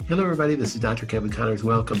Hello, everybody. This is Dr. Kevin Connors.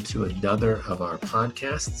 Welcome to another of our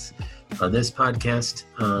podcasts. On this podcast,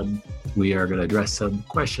 we are going to address some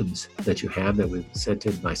questions that you have that we've sent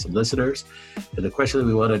in by some listeners. And the question that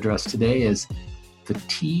we want to address today is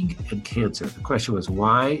fatigue and cancer. The question was,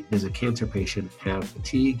 why does a cancer patient have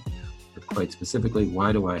fatigue? And quite specifically,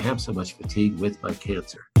 why do I have so much fatigue with my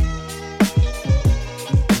cancer?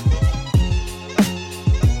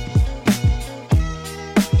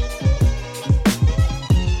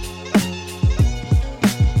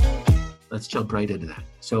 Let's jump right into that.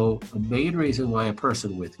 So the main reason why a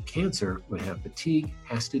person with cancer would have fatigue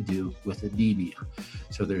has to do with anemia.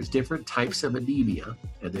 So there's different types of anemia,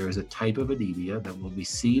 and there is a type of anemia that will be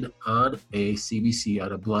seen on a CBC,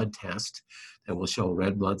 on a blood test, that will show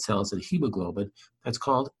red blood cells and hemoglobin. That's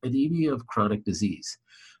called anemia of chronic disease.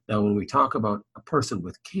 Now, when we talk about a person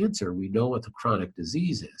with cancer, we know what the chronic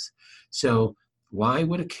disease is. So why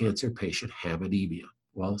would a cancer patient have anemia?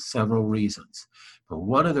 Well, several reasons. But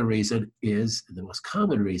one of the reasons is, and the most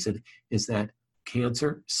common reason, is that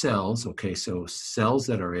cancer cells, so cells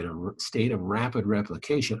that are in a state of rapid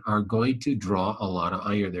replication are going to draw a lot of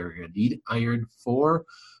iron. They're going to need iron for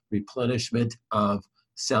replenishment of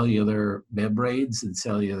cellular membranes and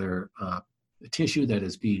cellular tissue that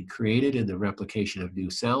is being created in the replication of new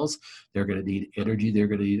cells. They're going to need energy. They're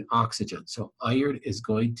going to need oxygen. So iron is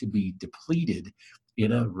going to be depleted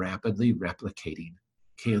in a rapidly replicating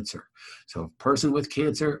cancer. So a person with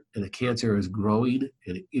cancer and the cancer is growing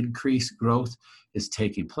and increased growth is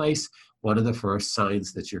taking place, one of the first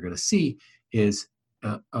signs that you're going to see is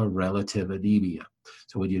a relative anemia.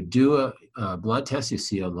 So when you do a blood test, you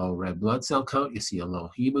see a low red blood cell count, you see a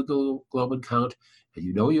low hemoglobin count, and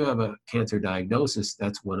you know you have a cancer diagnosis.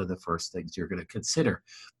 That's one of the first things you're going to consider.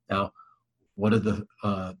 Now, one of the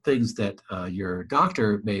things that your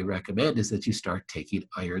doctor may recommend is that you start taking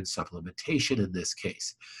iron supplementation in this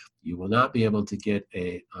case. You will not be able to get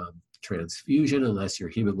a transfusion unless your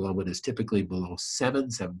hemoglobin is typically below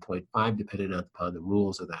 7.5, depending upon the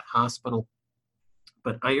rules of that hospital.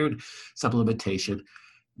 But iron supplementation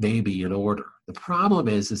may be in order. The problem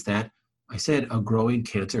is that I said a growing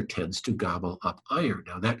cancer tends to gobble up iron.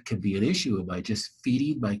 Now, that can be an issue. Am I just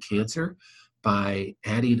feeding my cancer by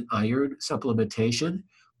adding iron supplementation?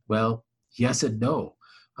 Well, yes and no.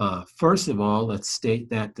 First of all, let's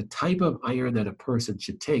state that the type of iron that a person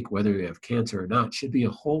should take, whether you have cancer or not, should be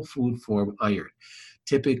a whole food form iron.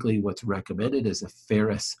 Typically, what's recommended is a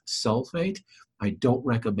ferrous sulfate. I don't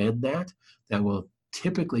recommend that. That will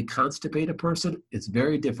typically constipate a person. It's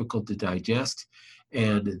very difficult to digest,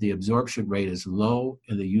 and the absorption rate is low,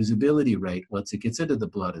 and the usability rate, once it gets into the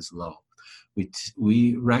blood, is low.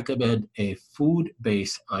 We recommend a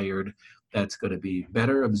food-based iron that's going to be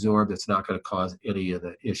better absorbed. It's not going to cause any of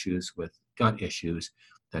the issues with gut issues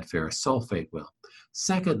that ferrous sulfate will.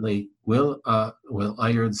 Secondly, will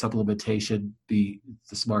iron supplementation be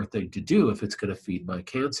the smart thing to do if it's going to feed my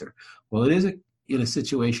cancer? Well, it is in a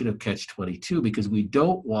situation of catch-22, because we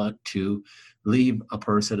don't want to leave a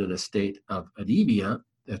person in a state of anemia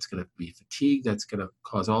that's going to be fatigued, that's going to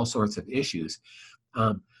cause all sorts of issues.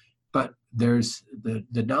 But there's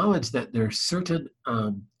the knowledge that there are certain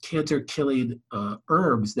cancer-killing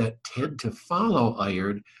herbs that tend to follow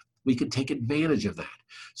iron. We can take advantage of that.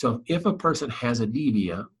 So if a person has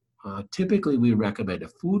anemia, typically we recommend a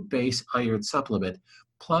food-based iron supplement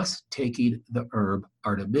plus taking the herb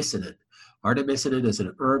Artemisinin. Artemisinin is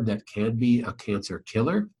an herb that can be a cancer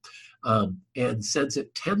killer. And since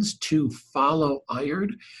it tends to follow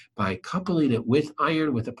iron, by coupling it with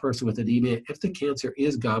iron with a person with anemia, if the cancer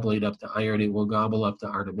is gobbling up the iron, it will gobble up the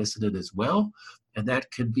Artemisinin as well, and that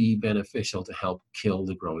can be beneficial to help kill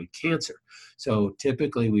the growing cancer. So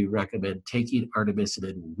typically we recommend taking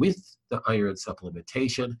Artemisinin with the iron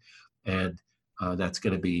supplementation, and that's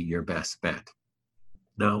going to be your best bet.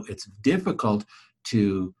 Now, it's difficult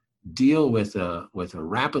to deal with a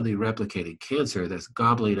rapidly replicating cancer that's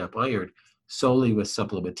gobbling up iron solely with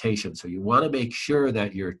supplementation. So you want to make sure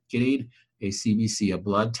that you're getting a CBC, a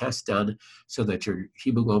blood test done, so that your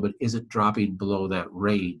hemoglobin isn't dropping below that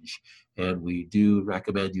range. And we do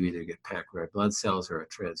recommend you either get packed red blood cells or a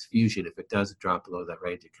transfusion. If it does drop below that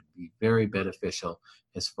range, it can be very beneficial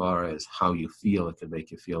as far as how you feel. It can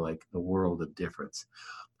make you feel like the world of difference.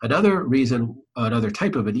 Another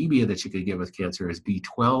type of anemia that you can get with cancer is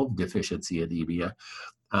B12 deficiency anemia.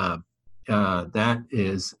 That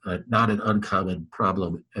is not an uncommon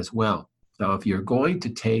problem as well. Now, if you're going to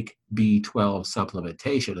take B12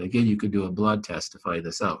 supplementation, again, you can do a blood test to find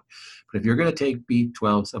this out. But if you're going to take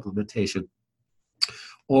B12 supplementation,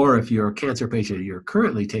 or if you're a cancer patient, you're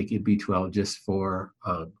currently taking B12 just for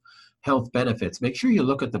health benefits, make sure you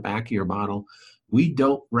look at the back of your bottle we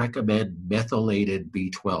don't recommend methylated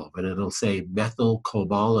B12, and it'll say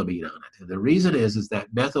methyl-cobalamin on it. And the reason is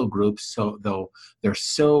that methyl groups, though they're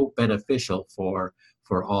so beneficial for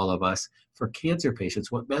all of us, for cancer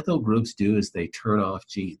patients, what methyl groups do is they turn off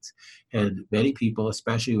genes. And many people,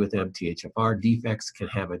 especially with MTHFR defects, can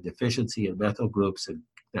have a deficiency in methyl groups, and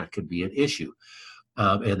that could be an issue.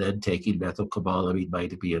 And then taking methyl-cobalamin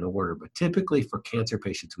might be in order. But typically for cancer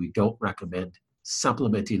patients, we don't recommend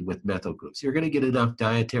supplementing with methyl groups. You're going to get enough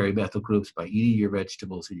dietary methyl groups by eating your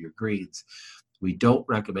vegetables and your greens. We don't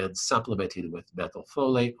recommend supplementing with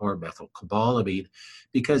methylfolate or methylcobalamin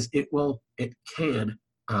because it can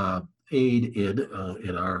aid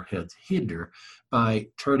in our hands, hinder by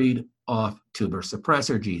turning off tumor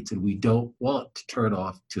suppressor genes, and we don't want to turn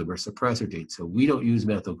off tumor suppressor genes. So we don't use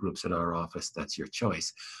methyl groups in our office. That's your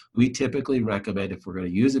choice. We typically recommend, if we're going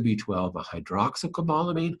to use a B12, a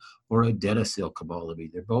hydroxo-cobalamin or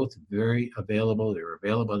adenosyl-cobalamin. They're both very available. They're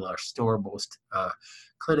available in our store, most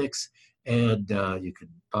clinics, and you can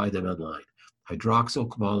buy them online.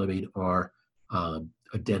 Hydroxo-cobalamin or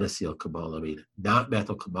adenosyl-cobalamin, not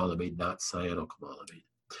methylcobalamin, not cyanocobalamin.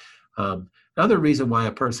 Another reason why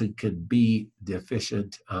a person can be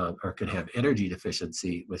deficient or can have energy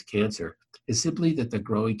deficiency with cancer is simply that the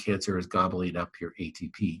growing cancer is gobbling up your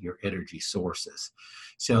ATP, your energy sources.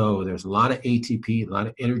 So there's a lot of ATP, a lot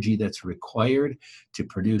of energy that's required to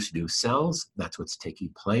produce new cells. That's what's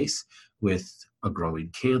taking place with a growing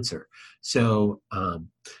cancer. So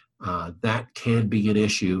that can be an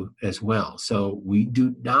issue as well. So we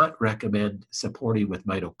do not recommend supporting with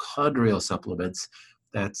mitochondrial supplements.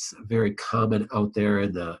 That's very common out there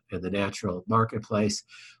in the natural marketplace.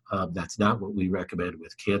 That's not what we recommend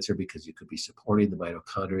with cancer because you could be supporting the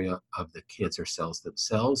mitochondria of the cancer cells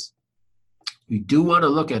themselves. We do want to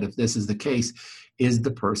look at, if this is the case, is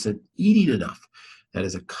the person eating enough? That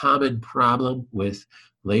is a common problem with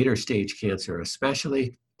later stage cancer, especially.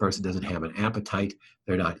 The person doesn't have an appetite,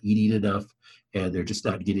 they're not eating enough, and they're just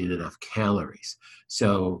not getting enough calories.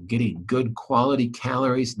 So getting good quality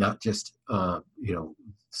calories, not just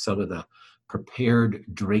some of the prepared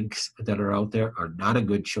drinks that are out there are not a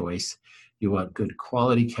good choice. You want good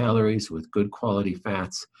quality calories with good quality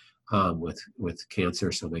fats with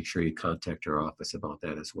cancer, so make sure you contact your office about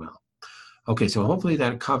that as well. Okay, so hopefully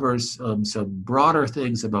that covers some broader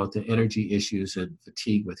things about the energy issues and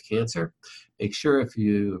fatigue with cancer. Make sure if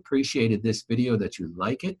you appreciated this video that you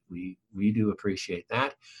like it. We do appreciate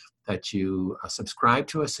that you subscribe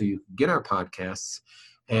to us so you can get our podcasts,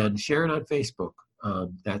 and share it on Facebook.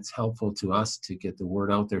 That's helpful to us to get the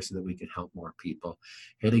word out there so that we can help more people.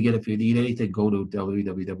 And again, if you need anything, go to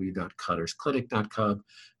www.connersclinic.com.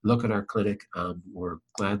 Look at our clinic. We're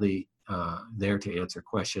gladly there to answer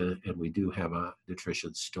questions, and we do have a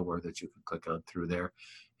nutrition store that you can click on through there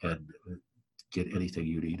and get anything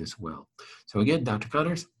you need as well. So again, Dr.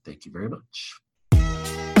 Connors, thank you very much.